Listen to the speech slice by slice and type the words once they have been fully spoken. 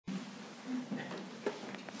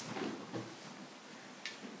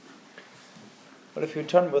Well, if you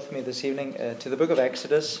turn with me this evening to the book of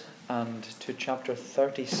Exodus and to chapter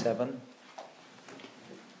 37.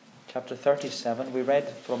 Chapter 37, we read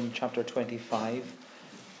from chapter 25.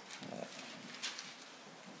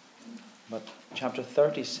 But chapter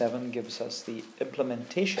 37 gives us the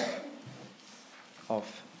implementation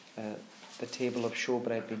of the table of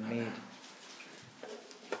showbread being made.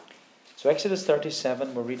 So Exodus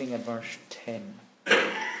 37, we're reading at verse 10.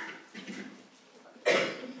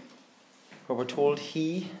 Where we're told,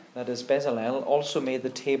 he, that is Bezalel, also made the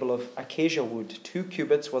table of acacia wood. 2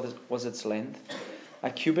 cubits was its length, a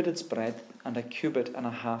cubit its breadth, and a cubit and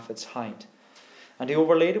a half its height. And he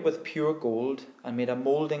overlaid it with pure gold, and made a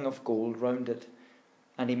moulding of gold round it.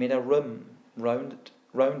 And he made a rim round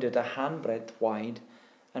it a handbreadth wide,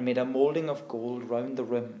 and made a moulding of gold round the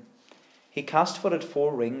rim. He cast for it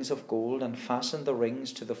 4 rings of gold, and fastened the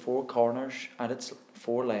rings to the 4 corners at its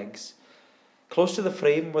 4 legs. Close to the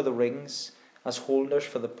frame were the rings, as holders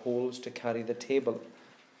for the poles to carry the table.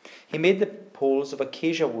 He made the poles of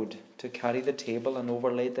acacia wood to carry the table, and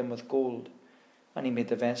overlaid them with gold. And he made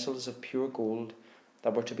the vessels of pure gold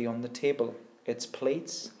that were to be on the table, its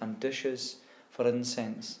plates and dishes for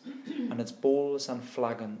incense, and its bowls and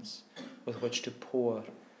flagons with which to pour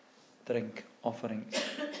drink offerings.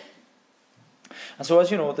 And so,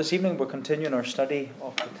 as you know, this evening we're continuing our study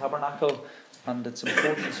of the tabernacle and its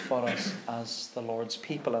importance for us as the Lord's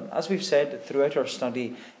people. And as we've said throughout our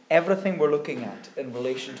study, everything we're looking at in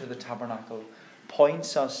relation to the tabernacle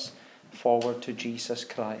points us forward to Jesus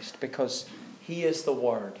Christ, because he is the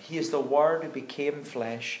Word. He is the Word who became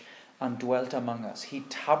flesh and dwelt among us. He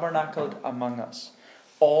tabernacled among us,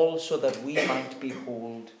 all so that we might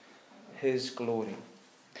behold his glory.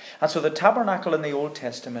 And so the tabernacle in the Old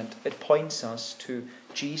Testament, it points us to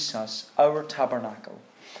Jesus, our tabernacle.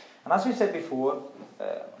 And as we said before,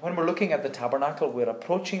 when we're looking at the tabernacle, we're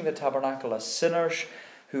approaching the tabernacle as sinners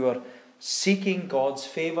who are seeking God's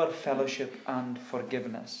favour, fellowship and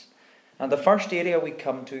forgiveness. And the first area we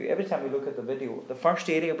come to, every time we look at the video, the first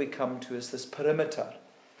area we come to is this perimeter.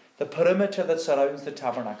 The perimeter that surrounds the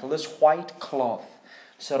tabernacle, this white cloth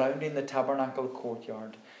surrounding the tabernacle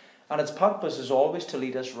courtyard. And its purpose is always to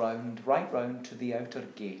lead us right round to the outer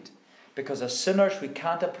gate. Because as sinners we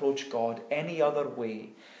can't approach God any other way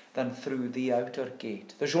than through the outer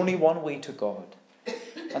gate. There's only one way to God,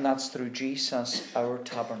 and that's through Jesus, our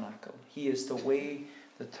tabernacle. He is the way,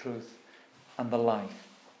 the truth, and the life.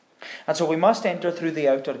 And so we must enter through the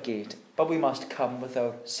outer gate, but we must come with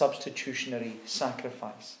our substitutionary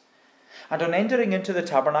sacrifice. And on entering into the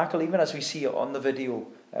tabernacle, even as we see on the video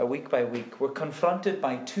week by week, we're confronted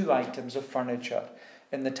by 2 items of furniture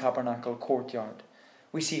in the tabernacle courtyard.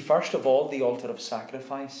 We see first of all the altar of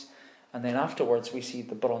sacrifice, and then afterwards we see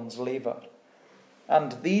the bronze laver.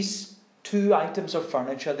 And these 2 items of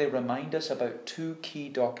furniture, they remind us about 2 key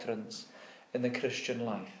doctrines in the Christian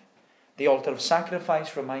life. The altar of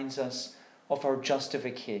sacrifice reminds us of our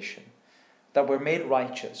justification, that we're made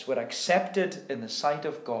righteous, we're accepted in the sight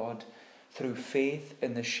of God through faith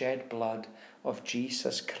in the shed blood of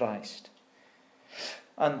Jesus Christ.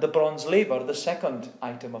 And the bronze laver, the second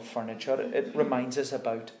item of furniture, it reminds us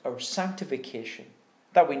about our sanctification,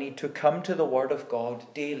 that we need to come to the Word of God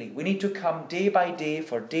daily. We need to come day by day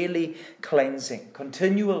for daily cleansing,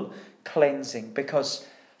 continual cleansing, because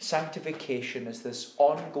sanctification is this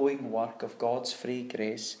ongoing work of God's free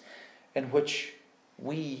grace in which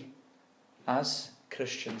we, as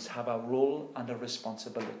Christians, have a role and a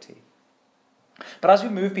responsibility. But as we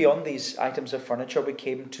move beyond these items of furniture, we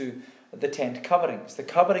came to the tent coverings, the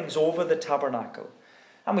coverings over the tabernacle.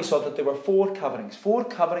 And we saw that there were 4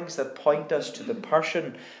 coverings that point us to the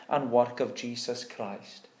person and work of Jesus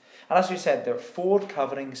Christ. And as we said, there are 4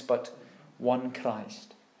 coverings, but 1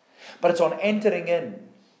 Christ. But it's on entering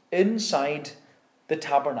inside the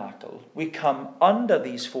tabernacle, we come under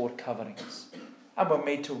these 4 coverings. And we're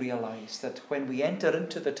made to realize that when we enter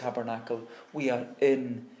into the tabernacle, we are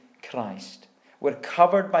in Christ. We're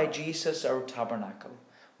covered by Jesus, our tabernacle.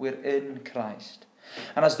 We're in Christ.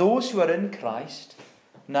 And as those who are in Christ,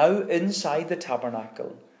 now inside the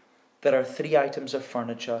tabernacle, there are 3 items of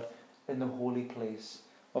furniture in the holy place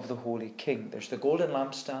of the Holy King. There's the golden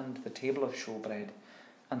lampstand, the table of showbread,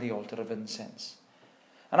 and the altar of incense.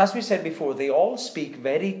 And as we said before, they all speak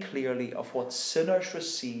very clearly of what sinners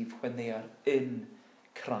receive when they are in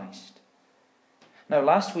Christ. Now,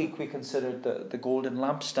 last week we considered the golden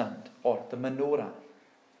lampstand, or the menorah,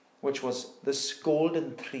 which was this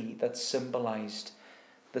golden tree that symbolized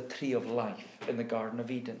the tree of life in the Garden of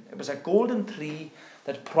Eden. It was a golden tree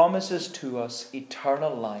that promises to us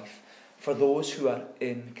eternal life for those who are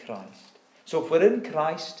in Christ. So if we're in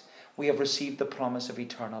Christ, we have received the promise of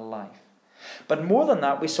eternal life. But more than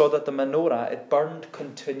that, we saw that the menorah, it burned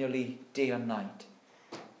continually day and night.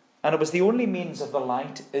 And it was the only means of the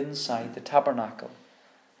light inside the tabernacle.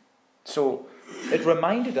 So it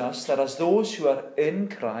reminded us that as those who are in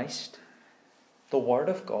Christ, the Word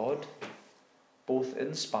of God, both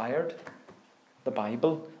inspired, the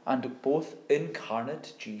Bible, and both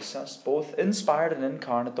incarnate, Jesus, both inspired and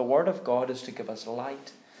incarnate, the Word of God is to give us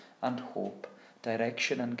light and hope,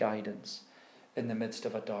 direction and guidance in the midst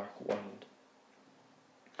of a dark world.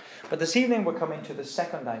 But this evening we're coming to the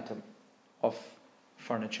second item of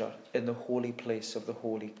furniture in the holy place of the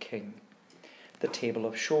Holy King, the table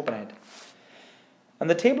of showbread. And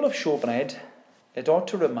the table of showbread, it ought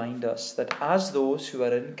to remind us that as those who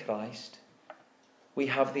are in Christ, we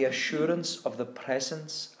have the assurance of the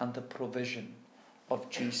presence and the provision of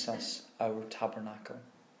Jesus, our tabernacle.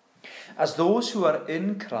 As those who are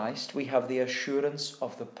in Christ, we have the assurance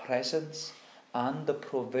of the presence and the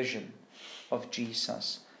provision of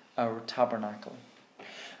Jesus, our tabernacle.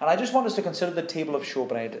 And I just want us to consider the table of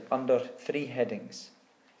showbread under three headings.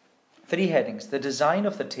 Three headings: the design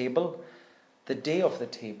of the table, the day of the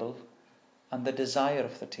table, and the desire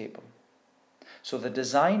of the table. So the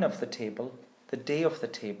design of the table, the day of the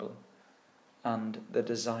table, and the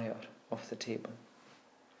desire of the table.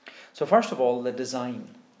 So first of all, the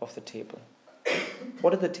design of the table.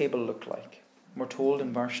 What did the table look like? We're told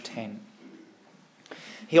in verse 10.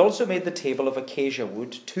 He also made the table of acacia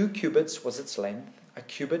wood. 2 cubits was its length, a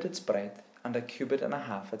cubit its breadth, and a cubit and a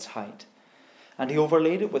half its height. And he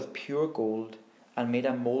overlaid it with pure gold, and made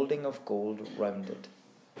a moulding of gold round it.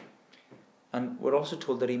 And we're also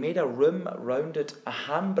told that he made a rim round it, a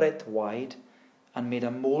handbreadth wide, and made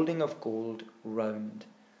a moulding of gold round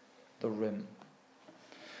the rim.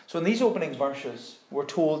 So in these opening verses, we're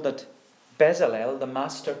told that Bezalel, the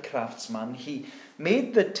master craftsman, he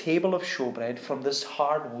made the table of showbread from this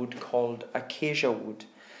hard wood called acacia wood.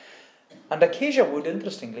 And acacia wood,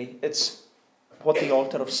 interestingly, it's what the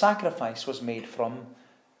altar of sacrifice was made from,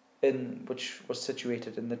 which was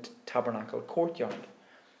situated in the tabernacle courtyard.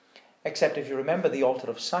 Except if you remember, the altar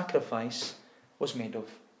of sacrifice was made of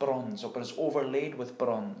bronze, or was overlaid with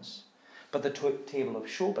bronze. But the table of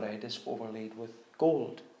showbread is overlaid with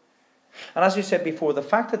gold. And as we said before, the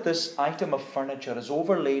fact that this item of furniture is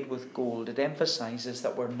overlaid with gold, it emphasizes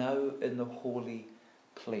that we're now in the holy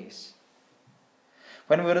place.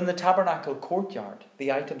 When we were in the tabernacle courtyard,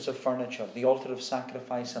 the items of furniture, the altar of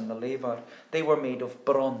sacrifice and the laver, they were made of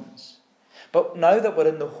bronze. But now that we're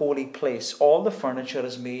in the holy place, all the furniture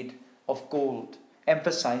is made of gold,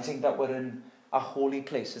 emphasizing that we're in a holy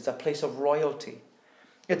place. It's a place of royalty.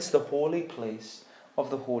 It's the holy place of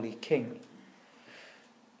the Holy King.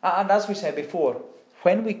 And as we said before,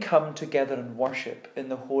 when we come together and worship in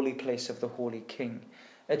the holy place of the Holy King,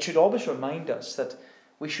 it should always remind us that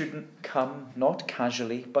we shouldn't come not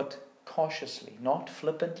casually, but cautiously, not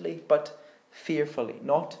flippantly, but fearfully,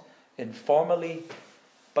 not informally,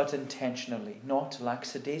 but intentionally, not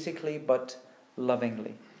lackadaisically, but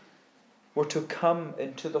lovingly. We're to come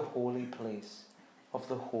into the holy place of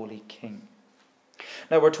the Holy King.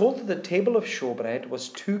 Now we're told that the table of showbread was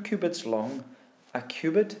 2 cubits long, a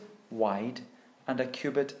cubit wide, and a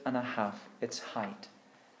cubit and a half its height.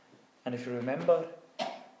 And if you remember,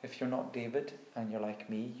 if you're not David and you're like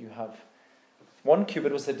me, you have 1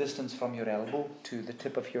 cubit was the distance from your elbow to the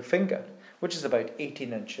tip of your finger, which is about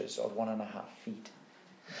 18 inches or 1.5 feet.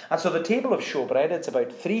 And so the table of showbread, it's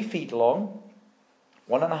about 3 feet long,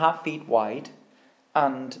 1.5 feet wide,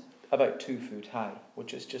 and about 2 foot high,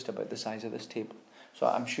 which is just about the size of this table. So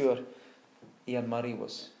I'm sure Ian Murray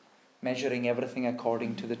was measuring everything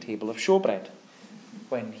according to the table of showbread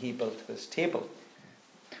when he built this table.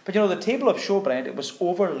 But the table of showbread, it was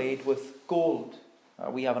overlaid with gold.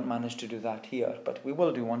 We haven't managed to do that here, but we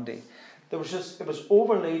will do one day. It was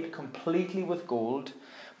overlaid completely with gold,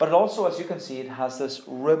 but it also, as you can see, it has this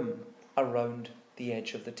rim around the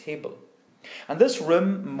edge of the table. And this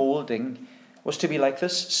rim moulding was to be like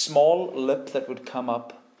this small lip that would come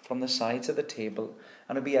up from the sides of the table,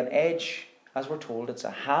 and it would be an edge, as we're told, it's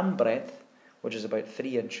a hand breadth, which is about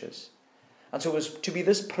 3 inches. And so it was to be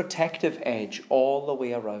this protective edge all the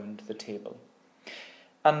way around the table.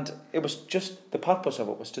 And it was just, the purpose of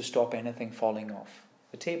it was to stop anything falling off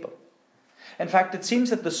the table. In fact, it seems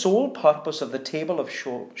that the sole purpose of the table of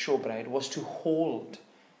showbread was to hold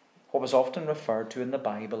what was often referred to in the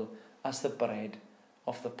Bible as the bread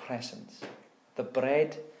of the presence. The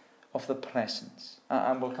bread of the presence.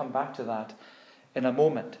 And we'll come back to that in a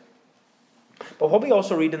moment. But what we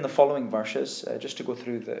also read in the following verses, just to go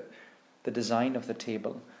through the design of the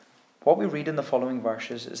table, what we read in the following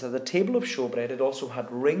verses is that the table of showbread, it also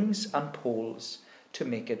had rings and poles to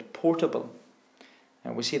make it portable.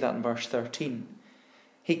 And we see that in verse 13.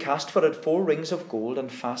 He cast for it 4 rings of gold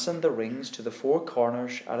and fastened the rings to the 4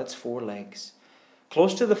 corners at its 4 legs.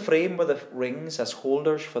 Close to the frame were the rings as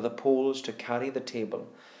holders for the poles to carry the table.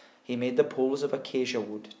 He made the poles of acacia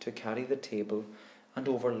wood to carry the table and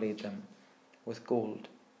overlaid them with gold.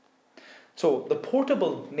 So the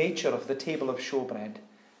portable nature of the table of showbread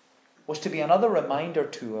was to be another reminder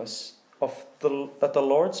to us that the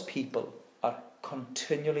Lord's people are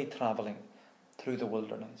continually travelling through the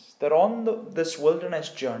wilderness. They're on this wilderness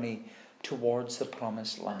journey towards the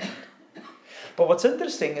promised land. But what's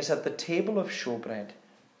interesting is that the table of showbread,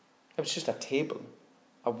 it was just a table,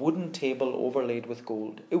 a wooden table overlaid with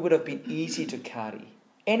gold. It would have been easy to carry.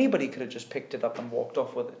 Anybody could have just picked it up and walked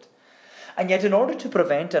off with it. And yet, in order to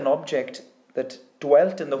prevent an object that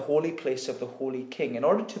dwelt in the holy place of the Holy King, in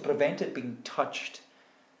order to prevent it being touched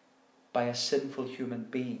by a sinful human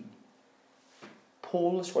being,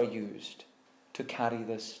 poles were used to carry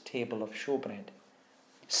this table of showbread.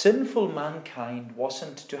 Sinful mankind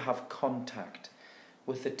wasn't to have contact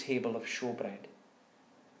with the table of showbread,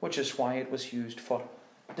 which is why it was used for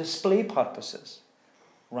display purposes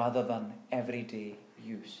rather than everyday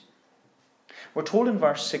use. We're told in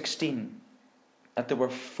verse 16 that there were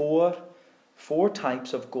four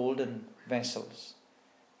types of golden vessels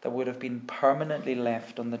that would have been permanently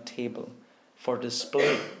left on the table for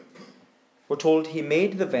display. We're told he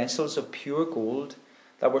made the vessels of pure gold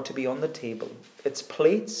that were to be on the table, its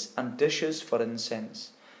plates and dishes for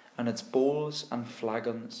incense, and its bowls and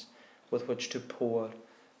flagons with which to pour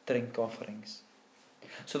drink offerings.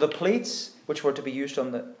 So the plates which were to be used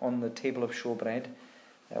on the table of showbread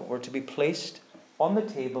were to be placed on the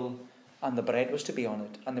table, and the bread was to be on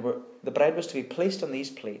it, and the bread was to be placed on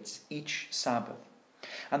these plates each Sabbath.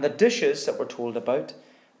 And the dishes that we're told about,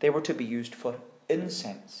 they were to be used for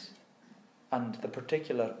incense. And the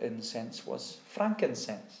particular incense was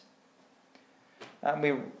frankincense. And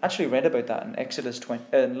we actually read about that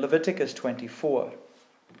in Leviticus 24,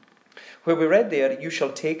 where we read there, "You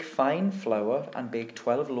shall take fine flour and bake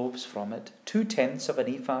 12 loaves from it. 2/10 of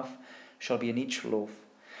an ephah shall be in each loaf.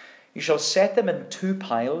 You shall set them in 2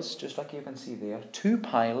 piles, just like you can see there, 2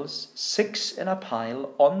 piles, 6 in a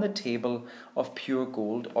pile, on the table of pure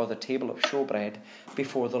gold, or the table of showbread,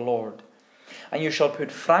 before the Lord. And you shall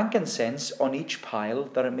put frankincense on each pile,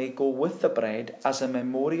 that it may go with the bread as a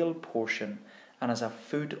memorial portion and as a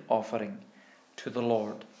food offering to the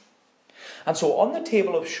Lord." And so on the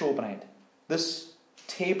table of showbread, this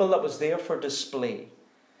table that was there for display,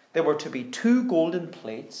 there were to be 2 golden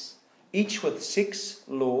plates, each with 6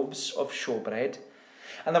 loaves of showbread.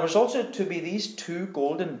 And there was also to be these 2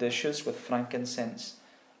 golden dishes with frankincense.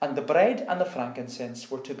 And the bread and the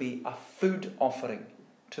frankincense were to be a food offering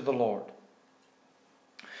to the Lord.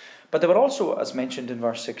 But there were also, as mentioned in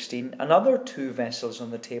verse 16, another 2 vessels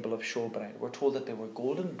on the table of showbread. We're told that they were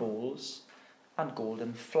golden bowls and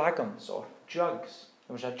golden flagons, or jugs.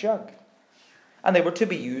 There was a jug. And they were to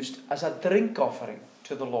be used as a drink offering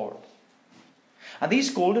to the Lord. And these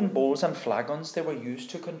golden bowls and flagons, they were used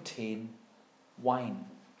to contain wine.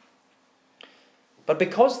 But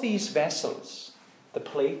because these vessels, the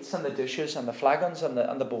plates and the dishes and the flagons and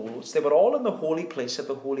the bowls, they were all in the holy place of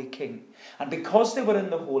the Holy King. And because they were in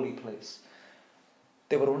the holy place,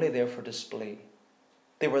 they were only there for display.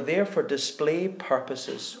 They were there for display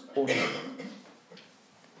purposes only.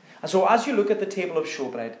 And so as you look at the table of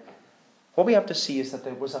showbread, what we have to see is that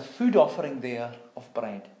there was a food offering there of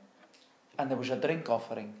bread, and there was a drink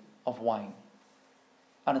offering of wine.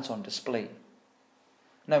 And it's on display.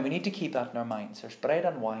 Now we need to keep that in our minds. There's bread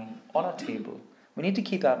and wine on a table. We need to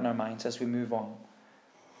keep that in our minds as we move on.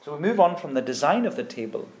 So we move on from the design of the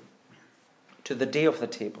table to the day of the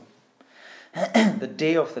table. The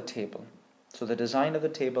day of the table. So the design of the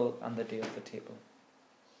table and the day of the table.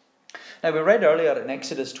 Now we read earlier in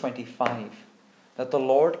Exodus 25 that the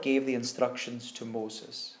Lord gave the instructions to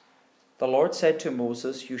Moses. The Lord said to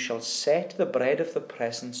Moses, "You shall set the bread of the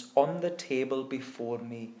presence on the table before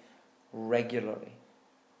me regularly."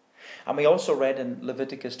 And we also read in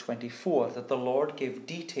Leviticus 24 that the Lord gave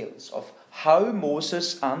details of how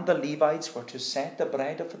Moses and the Levites were to set the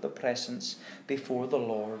bread of the presence before the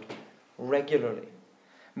Lord regularly.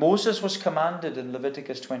 Moses was commanded in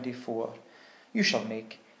Leviticus 24, "You shall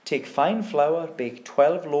take fine flour, bake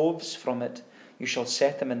 12 loaves from it. You shall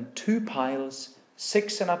set them in 2 piles,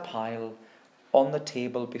 6 in a pile, on the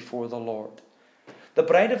table before the Lord." The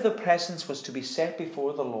bread of the presence was to be set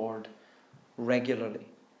before the Lord regularly.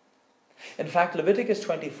 In fact, Leviticus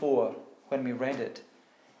 24, when we read it,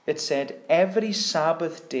 it said, "Every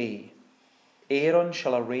Sabbath day Aaron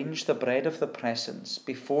shall arrange the bread of the presence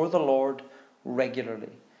before the Lord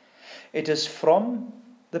regularly. It is from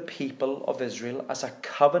the people of Israel as a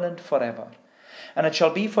covenant forever. And it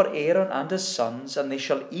shall be for Aaron and his sons, and they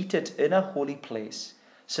shall eat it in a holy place,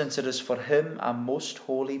 since it is for him a most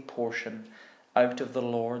holy portion out of the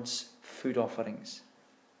Lord's food offerings.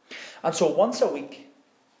 And so once a week,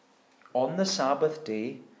 on the Sabbath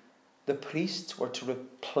day, the priests were to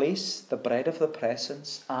replace the bread of the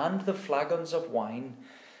presence and the flagons of wine.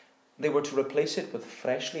 They were to replace it with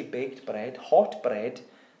freshly baked bread, hot bread,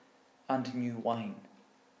 and new wine.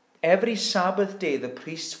 Every Sabbath day, the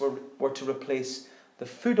priests were to replace the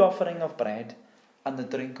food offering of bread and the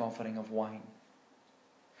drink offering of wine.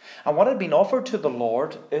 And what had been offered to the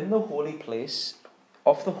Lord in the holy place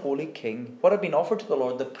of the Holy King, what had been offered to the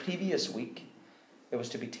Lord the previous week, it was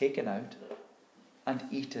to be taken out and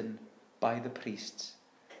eaten by the priests.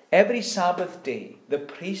 Every Sabbath day, the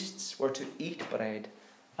priests were to eat bread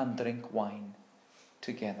and drink wine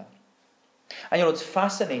together. And it's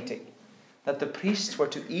fascinating that the priests were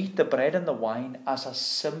to eat the bread and the wine as a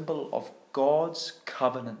symbol of God's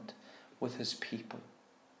covenant with his people.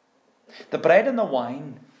 The bread and the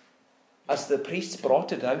wine, as the priests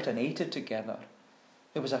brought it out and ate it together,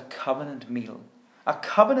 it was a covenant meal. A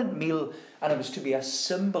covenant meal, and it was to be a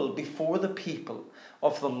symbol before the people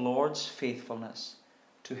of the Lord's faithfulness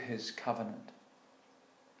to his covenant.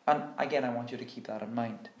 And again, I want you to keep that in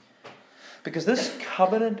mind. Because this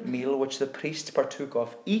covenant meal which the priests partook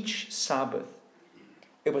of each Sabbath,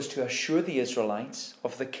 it was to assure the Israelites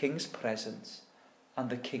of the king's presence and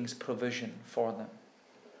the king's provision for them.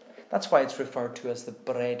 That's why it's referred to as the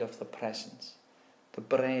bread of the presence. The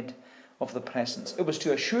bread of the presence. It was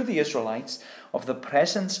to assure the Israelites of the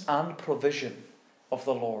presence and provision of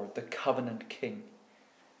the Lord, the covenant king.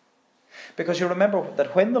 Because you remember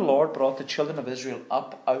that when the Lord brought the children of Israel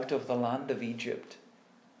up out of the land of Egypt,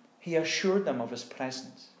 he assured them of his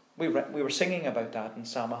presence. We were singing about that in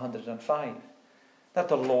Psalm 105. That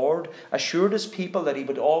the Lord assured his people that he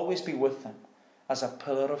would always be with them as a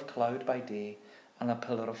pillar of cloud by day and a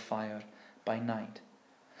pillar of fire by night.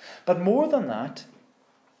 But more than that,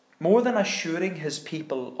 more than assuring his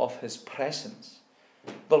people of his presence,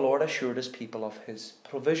 the Lord assured his people of his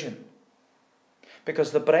provision.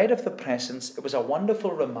 Because the bread of the presence, it was a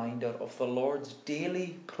wonderful reminder of the Lord's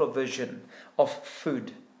daily provision of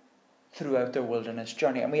food throughout their wilderness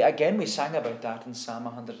journey. And we sang about that in Psalm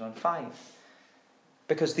 105.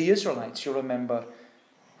 Because the Israelites, you remember,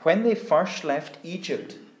 when they first left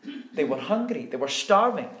Egypt, they were hungry, they were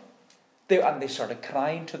starving. And they started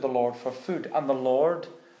crying to the Lord for food. And the Lord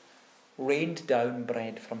rained down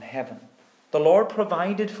bread from heaven. The Lord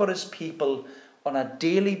provided for his people on a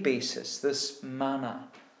daily basis this manna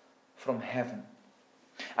from heaven.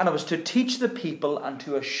 And it was to teach the people and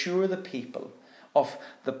to assure the people of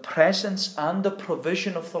the presence and the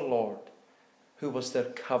provision of the Lord, who was their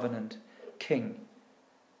covenant king.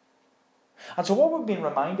 And so what we've been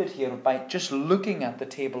reminded here by just looking at the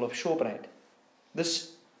table of showbread,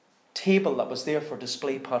 this table that was there for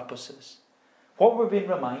display purposes, what we've been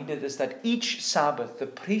reminded is that each Sabbath the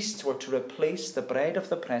priests were to replace the bread of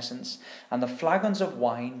the presence and the flagons of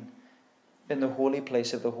wine in the holy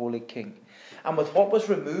place of the Holy King. And with what was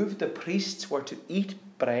removed, the priests were to eat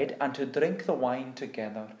bread and to drink the wine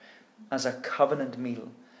together as a covenant meal.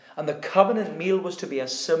 And the covenant meal was to be a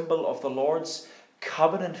symbol of the Lord's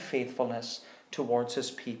covenant faithfulness towards his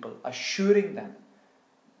people, assuring them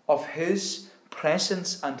of his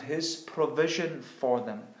presence and his provision for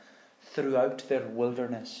them throughout their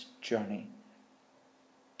wilderness journey.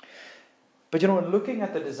 But in looking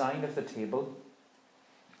at the design of the table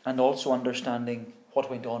and also understanding what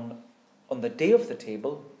went on the day of the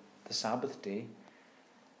table, the Sabbath day,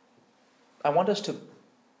 I want us to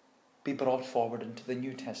be brought forward into the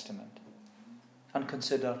New Testament and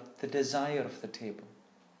consider the desire of the table.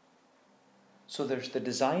 So there's the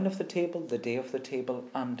design of the table, the day of the table,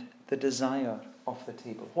 and the desire of the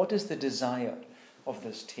table. What is the desire of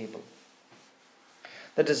this table?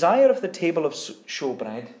 The desire of the table of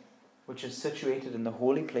showbread, which is situated in the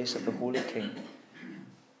holy place of the Holy King,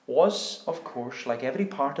 was, of course, like every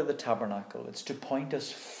part of the tabernacle, it's to point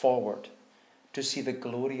us forward to see the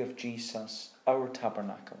glory of Jesus, our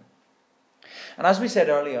tabernacle. And as we said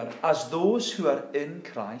earlier, as those who are in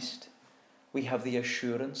Christ, we have the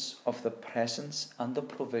assurance of the presence and the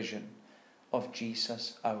provision of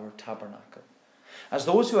Jesus, our tabernacle. As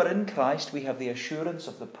those who are in Christ, we have the assurance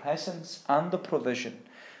of the presence and the provision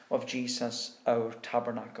of Jesus, our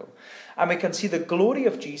tabernacle. And we can see the glory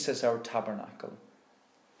of Jesus, our tabernacle,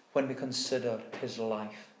 when we consider his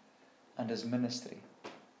life and his ministry.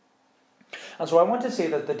 And so I want to say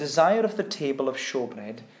that the desire of the table of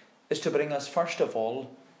showbread is to bring us, first of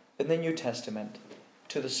all, in the New Testament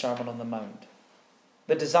to the Sermon on the Mount.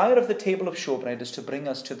 The desire of the table of showbread is to bring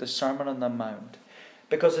us to the Sermon on the Mount,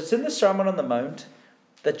 because it's in the Sermon on the Mount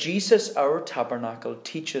that Jesus, our tabernacle,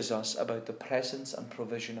 teaches us about the presence and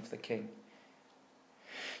provision of the King.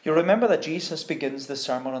 You'll remember that Jesus begins the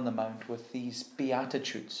Sermon on the Mount with these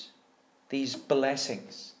beatitudes, these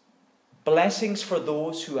blessings. Blessings for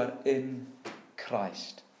those who are in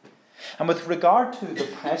Christ. And with regard to the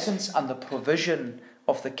presence and the provision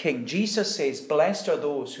of the King, Jesus says, "Blessed are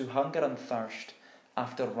those who hunger and thirst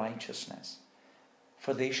after righteousness,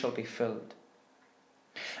 for they shall be filled."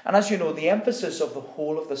 And as you know, the emphasis of the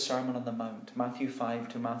whole of the Sermon on the Mount, Matthew 5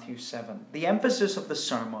 to Matthew 7, the emphasis of the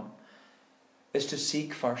sermon is to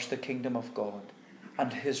seek first the kingdom of God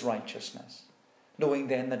and his righteousness, knowing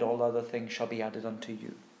then that all other things shall be added unto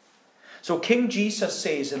you. So King Jesus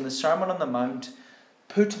says in the Sermon on the Mount,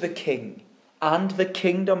 put the King and the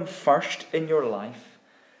kingdom first in your life,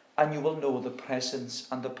 and you will know the presence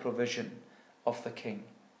and the provision of the King.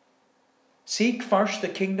 Seek first the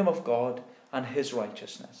kingdom of God and his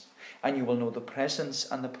righteousness, and you will know the presence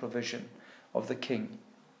and the provision of the King.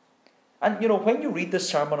 And you know, when you read the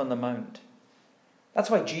Sermon on the Mount, that's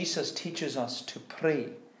why Jesus teaches us to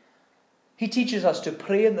pray. He teaches us to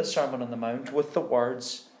pray in the Sermon on the Mount with the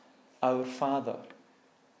words, "Our Father,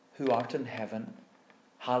 who art in heaven,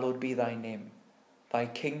 hallowed be thy name. Thy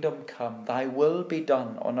kingdom come, thy will be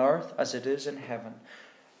done on earth as it is in heaven."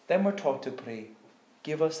 Then we're taught to pray,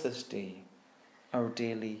 "Give us this day our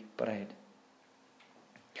daily bread."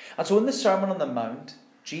 And so in the Sermon on the Mount,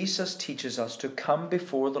 Jesus teaches us to come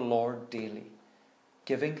before the Lord daily,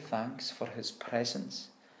 giving thanks for his presence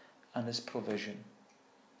and his provision.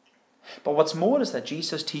 But what's more is that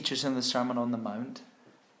Jesus teaches in the Sermon on the Mount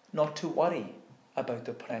not to worry about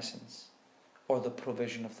the presence or the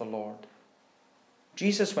provision of the Lord.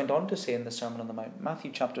 Jesus went on to say in the Sermon on the Mount,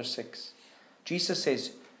 Matthew chapter 6, Jesus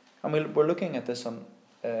says, and we're looking at this on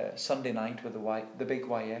Sunday night with the big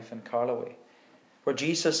YF in Carloway, where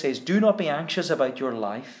Jesus says, "Do not be anxious about your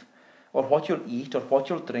life, or what you'll eat, or what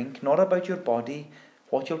you'll drink, nor about your body,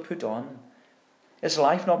 what you'll put on. Is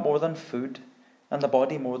life not more than food, and the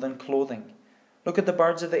body more than clothing? Look at the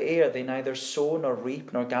birds of the air. They neither sow nor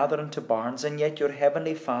reap nor gather into barns, and yet your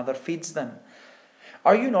heavenly Father feeds them.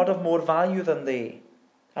 Are you not of more value than they?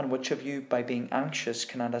 And which of you, by being anxious,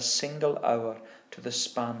 can add a single hour to the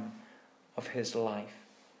span of his life?"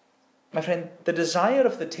 My friend, the desire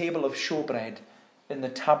of the table of showbread in the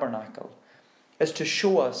tabernacle is to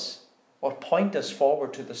show us or point us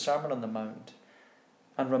forward to the Sermon on the Mount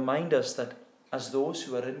and remind us that as those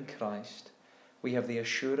who are in Christ, we have the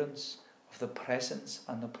assurance of the presence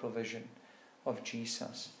and the provision of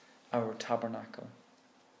Jesus, our tabernacle.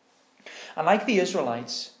 And like the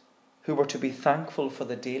Israelites who were to be thankful for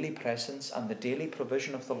the daily presence and the daily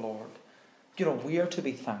provision of the Lord, you know, we are to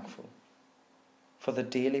be thankful for the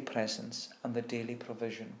daily presence and the daily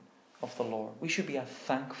provision of the Lord. We should be a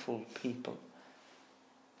thankful people.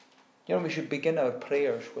 You know, we should begin our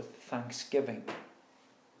prayers with thanksgiving,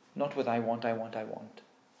 not with I want.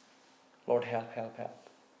 Lord, help, help, help.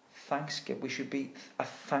 Thanksgiving. We should be a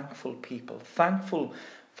thankful people, thankful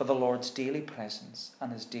for the Lord's daily presence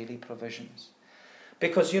and his daily provisions.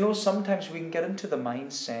 Because, you know, sometimes we can get into the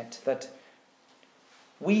mindset that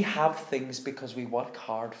we have things because we work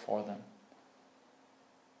hard for them.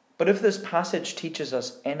 But if this passage teaches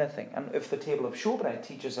us anything, and if the table of showbread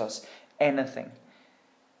teaches us anything,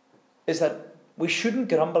 is that we shouldn't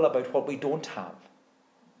grumble about what we don't have,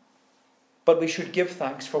 but we should give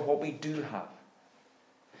thanks for what we do have.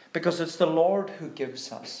 Because it's the Lord who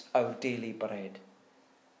gives us our daily bread.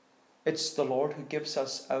 It's the Lord who gives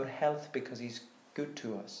us our health because he's good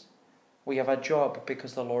to us. We have a job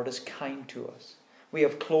because the Lord is kind to us. We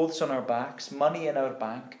have clothes on our backs, money in our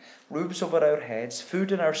bank, roofs over our heads,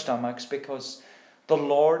 food in our stomachs, because the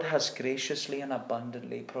Lord has graciously and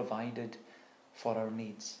abundantly provided for our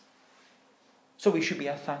needs. So we should be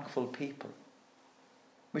a thankful people.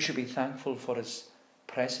 We should be thankful for his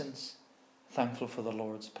presence, thankful for the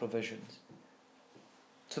Lord's provisions.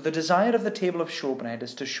 So the desire of the table of showbread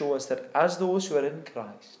is to show us that as those who are in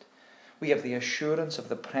Christ, we have the assurance of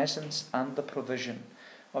the presence and the provision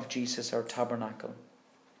of Jesus, our tabernacle.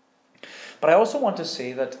 But I also want to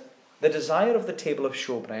say that the desire of the table of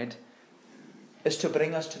showbread is to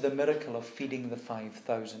bring us to the miracle of feeding the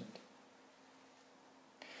 5,000.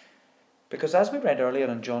 Because as we read earlier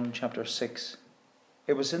in John chapter 6,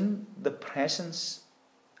 it was in the presence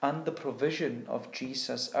and the provision of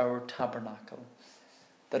Jesus, our tabernacle,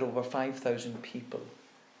 that over 5,000 people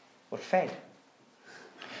were fed.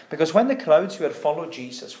 Because when the crowds who had followed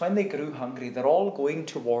Jesus, when they grew hungry, they're all going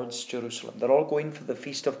towards Jerusalem. They're all going for the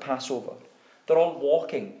feast of Passover. They're all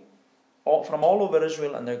walking from all over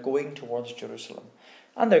Israel, and they're going towards Jerusalem.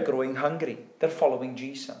 And they're growing hungry. They're following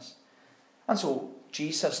Jesus. And so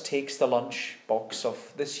Jesus takes the lunch box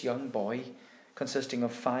of this young boy, consisting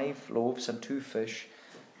of 5 loaves and 2 fish,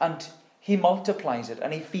 and he multiplies it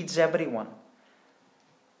and he feeds everyone.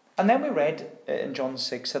 And then we read in John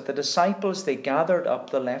 6 that the disciples, they gathered up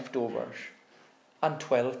the leftovers, and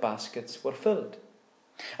 12 baskets were filled.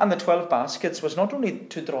 And the 12 baskets was not only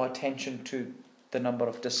to draw attention to the number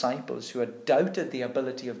of disciples who had doubted the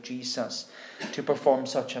ability of Jesus to perform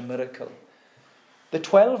such a miracle. The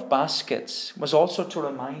 12 baskets was also to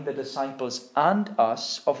remind the disciples and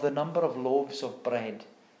us of the number of loaves of bread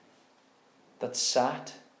that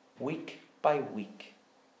sat week by week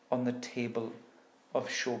on the table of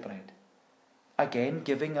showbread. Again,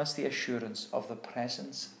 giving us the assurance of the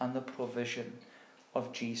presence and the provision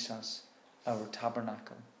of Jesus, our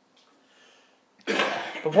tabernacle.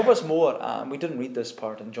 But what was more, we didn't read this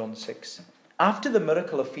part in John 6, after the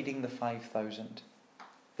miracle of feeding the 5,000,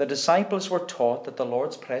 the disciples were taught that the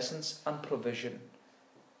Lord's presence and provision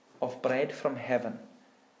of bread from heaven,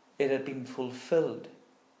 it had been fulfilled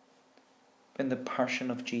in the person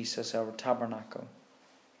of Jesus, our tabernacle.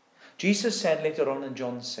 Jesus said later on in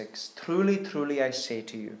John 6, "Truly, truly I say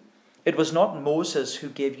to you, it was not Moses who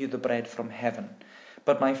gave you the bread from heaven,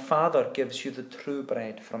 but my Father gives you the true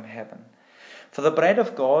bread from heaven. For the bread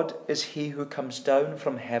of God is he who comes down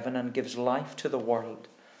from heaven and gives life to the world."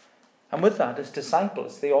 And with that, his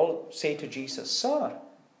disciples, they all say to Jesus, "Sir,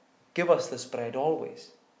 give us this bread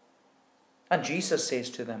always." And Jesus says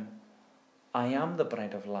to them, "I am the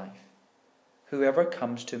bread of life. Whoever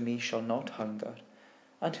comes to me shall not hunger,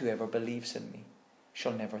 and whoever believes in me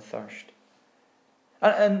shall never thirst."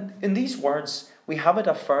 And in these words, we have it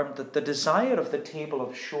affirmed that the desire of the table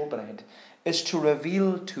of showbread is to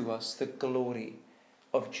reveal to us the glory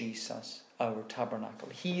of Jesus, our tabernacle.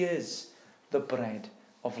 He is the bread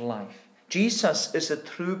of life. Jesus is the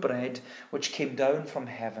true bread which came down from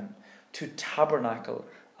heaven to tabernacle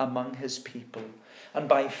among his people. And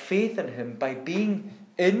by faith in him, by being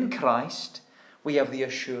in Christ, we have the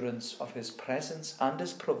assurance of his presence and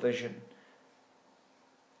his provision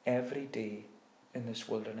every day in this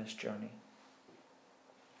wilderness journey.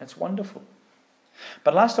 It's wonderful.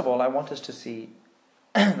 But last of all, I want us to see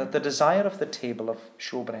that the desire of the table of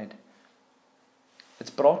showbread, it's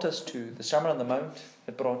brought us to the Sermon on the Mount,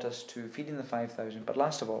 it brought us to feeding the 5,000, but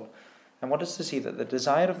last of all, I want us to see that the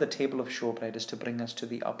desire of the table of showbread is to bring us to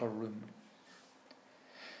the upper room.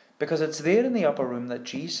 Because it's there in the upper room that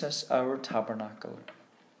Jesus, our tabernacle,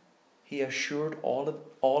 he assured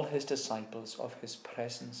all his disciples of his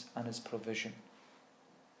presence and his provision.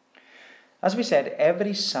 As we said,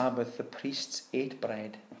 every Sabbath the priests ate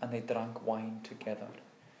bread and they drank wine together.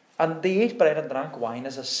 And they ate bread and drank wine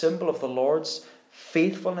as a symbol of the Lord's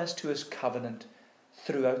faithfulness to his covenant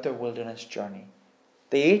throughout their wilderness journey.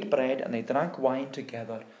 They ate bread and they drank wine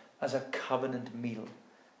together as a covenant meal.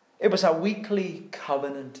 It was a weekly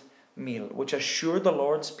covenant meal which assured the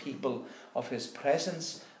Lord's people of his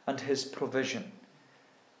presence and his provision.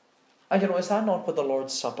 And is that not what the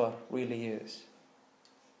Lord's Supper really is?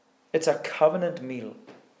 It's a covenant meal.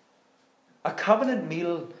 A covenant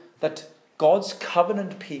meal that God's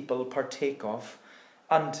covenant people partake of,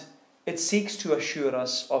 and it seeks to assure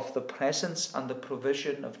us of the presence and the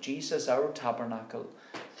provision of Jesus, our tabernacle,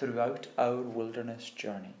 throughout our wilderness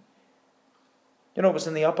journey. It was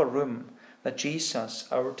in the upper room that Jesus,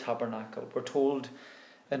 our tabernacle, we're told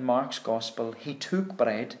in Mark's Gospel, he took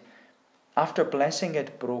bread, after blessing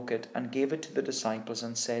it, broke it, and gave it to the disciples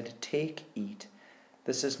and said, "Take, eat.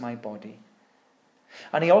 This is my body."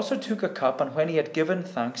 And he also took a cup, and when he had given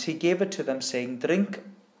thanks, he gave it to them, saying, "Drink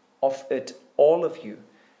of it, all of you,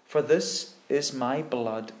 for this is my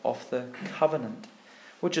blood of the covenant,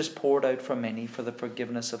 which is poured out for many for the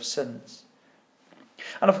forgiveness of sins."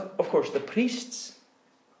 And of course, the priests,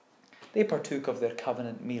 they partook of their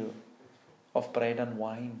covenant meal of bread and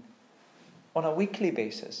wine on a weekly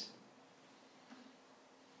basis.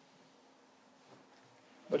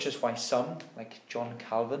 Which is why some, like John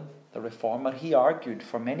Calvin, the reformer, he argued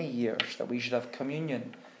for many years that we should have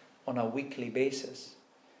communion on a weekly basis.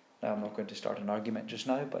 Now, I'm not going to start an argument just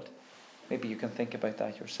now, but maybe you can think about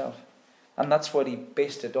that yourself. And that's what he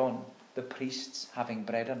based it on, the priests having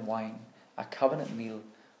bread and wine, a covenant meal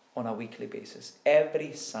on a weekly basis,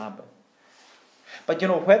 every Sabbath. But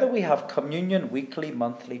whether we have communion weekly,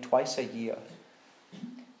 monthly, twice a year,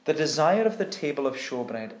 the desire of the table of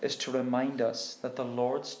showbread is to remind us that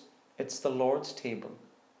it's the Lord's table.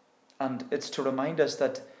 And it's to remind us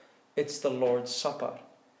that It's the Lord's Supper.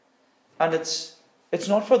 And it's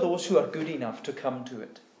not for those who are good enough to come to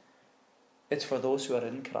it. It's for those who are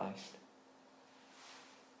in Christ.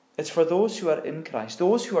 It's for those who are in Christ,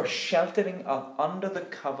 those who are sheltering under the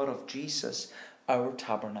cover of Jesus, our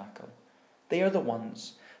tabernacle. They are the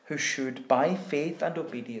ones who should, by faith and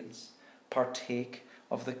obedience, partake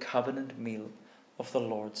of the covenant meal of the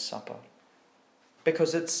Lord's Supper.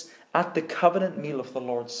 Because it's at the covenant meal of the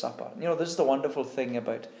Lord's Supper. This is the wonderful thing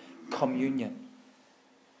about communion.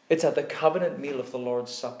 It's at the covenant meal of the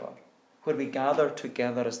Lord's Supper where we gather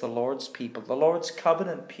together as the Lord's people, the Lord's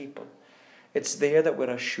covenant people. It's there that we're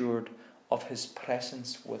assured of His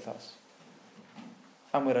presence with us.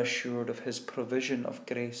 And we're assured of His provision of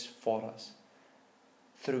grace for us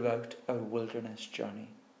throughout our wilderness journey.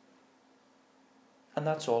 And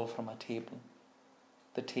that's all from a table,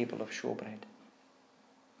 the table of showbread.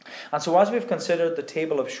 And so as we've considered the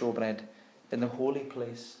table of showbread in the holy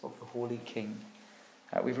place of the Holy King,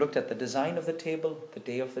 we've looked at the design of the table, the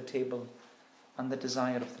day of the table, and the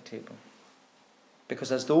desire of the table.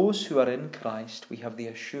 Because as those who are in Christ, we have the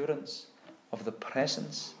assurance of the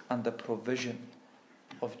presence and the provision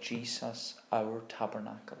of Jesus, our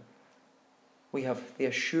tabernacle. We have the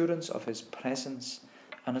assurance of His presence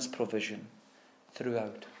and His provision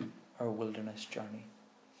throughout our wilderness journey.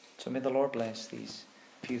 So may the Lord bless these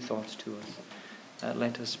few thoughts to us.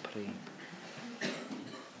 Let us pray.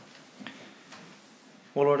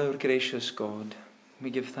 O Lord, our gracious God, we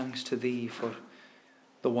give thanks to Thee for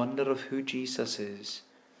the wonder of who Jesus is,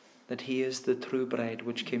 that He is the true bread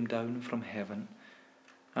which came down from heaven.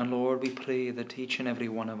 And Lord, we pray that each and every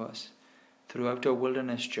one of us, throughout our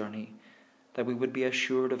wilderness journey, that we would be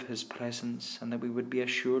assured of His presence and that we would be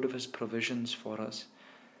assured of His provisions for us,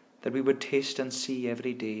 that we would taste and see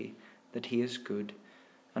every day that He is good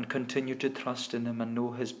and continue to trust in Him and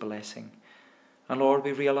know His blessing. And Lord,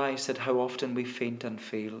 we realize that how often we faint and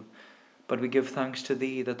fail, but we give thanks to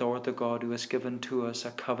Thee that Thou art the God who has given to us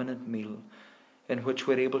a covenant meal in which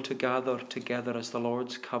we're able to gather together as the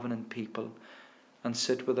Lord's covenant people and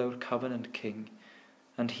sit with our covenant King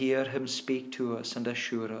and hear Him speak to us and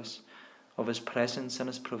assure us of His presence and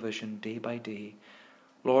His provision day by day.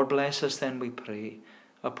 Lord, bless us then, we pray.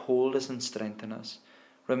 Uphold us and strengthen us.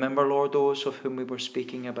 Remember, Lord, those of whom we were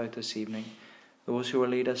speaking about this evening, those who are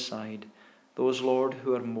laid aside, those, Lord,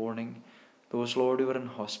 who are mourning, those, Lord, who are in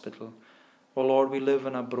hospital. Oh, Lord, we live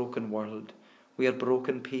in a broken world. We are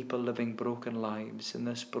broken people living broken lives in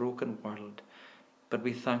this broken world. But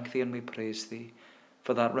we thank Thee and we praise Thee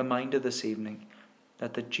for that reminder this evening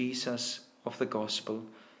that the Jesus of the gospel,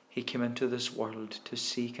 He came into this world to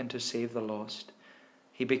seek and to save the lost.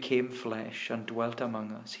 He became flesh and dwelt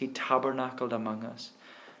among us. He tabernacled among us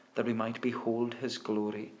that we might behold His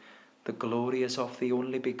glory. The glory is of the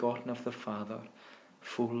only begotten of the Father,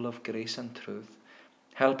 full of grace and truth.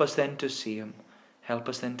 Help us then to see Him. Help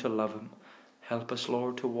us then to love Him. Help us,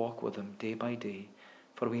 Lord, to walk with Him day by day.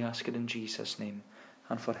 For we ask it in Jesus' name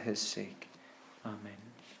and for His sake. Amen.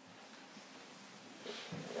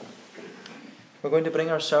 We're going to bring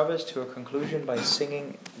our service to a conclusion by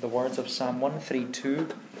singing the words of Psalm 132.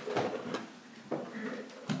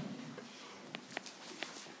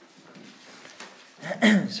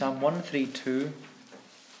 Psalm 132.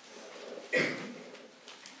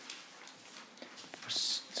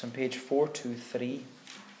 It's on page 423.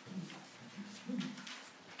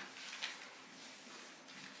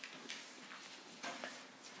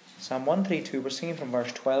 Psalm 132, we're singing from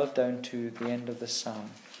verse 12 down to the end of the psalm.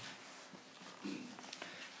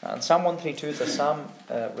 And Psalm 132 is a psalm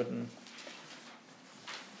written,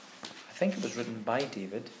 I think it was written by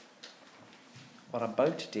David, or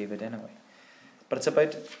about David anyway. But it's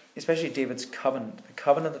about, especially David's covenant, the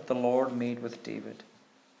covenant that the Lord made with David.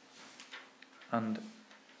 And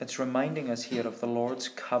it's reminding us here of the Lord's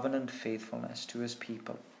covenant faithfulness to His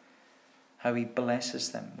people, how He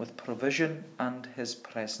blesses them with provision and His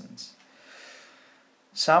presence.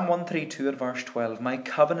 Psalm 132 at verse 12, My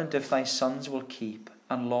covenant if thy sons will keep,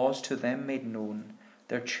 and laws to them made known,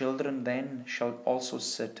 their children then shall also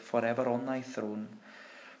sit forever on thy throne.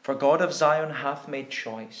 For God of Zion hath made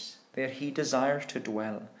choice, there He desires to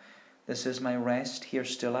dwell. This is my rest, here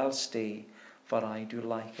still I'll stay, for I do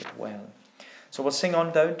like it well. So we'll sing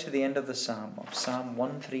on down to the end of the psalm, of Psalm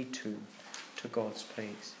 132, to God's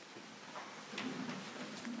praise.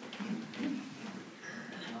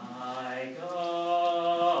 My covenant,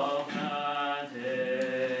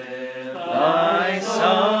 Thy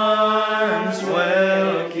sons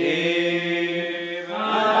will keep,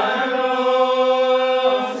 and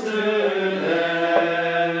laws to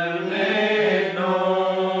them made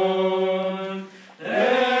known,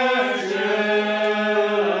 their children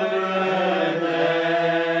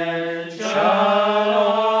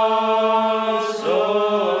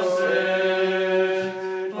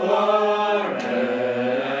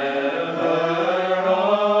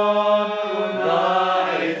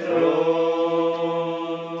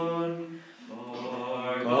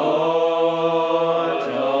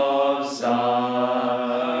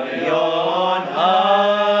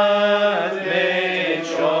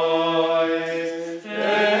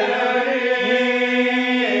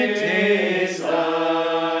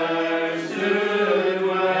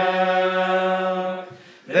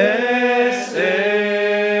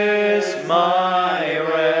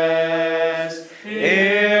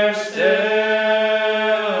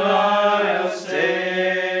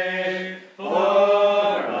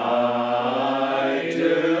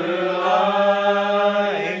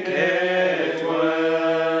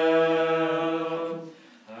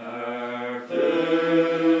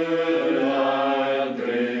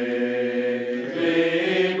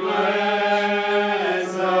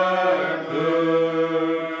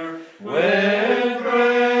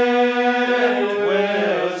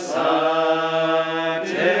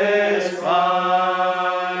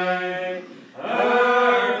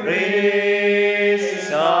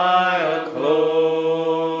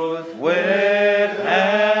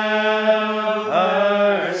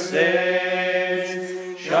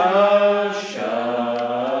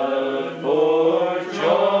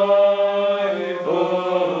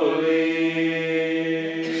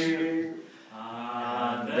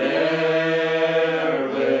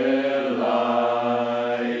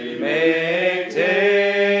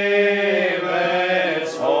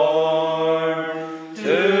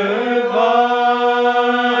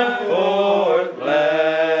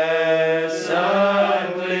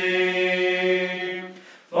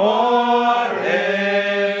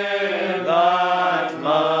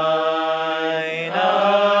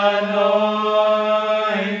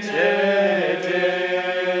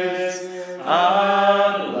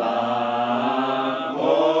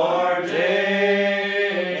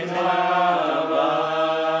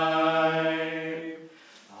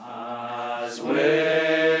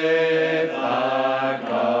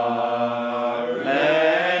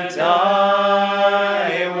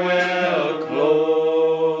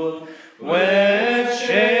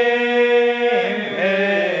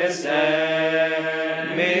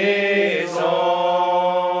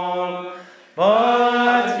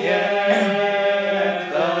not yet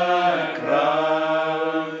the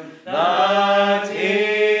crown that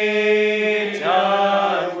he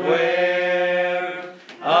doth wear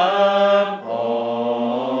upon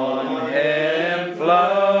him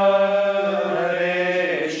flourish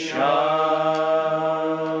shall.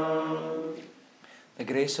 The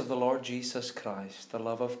grace of the Lord Jesus Christ, the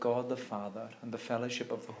love of God the Father, and the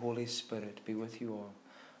fellowship of the Holy Spirit be with you all,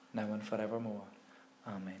 now and forevermore.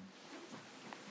 Amen.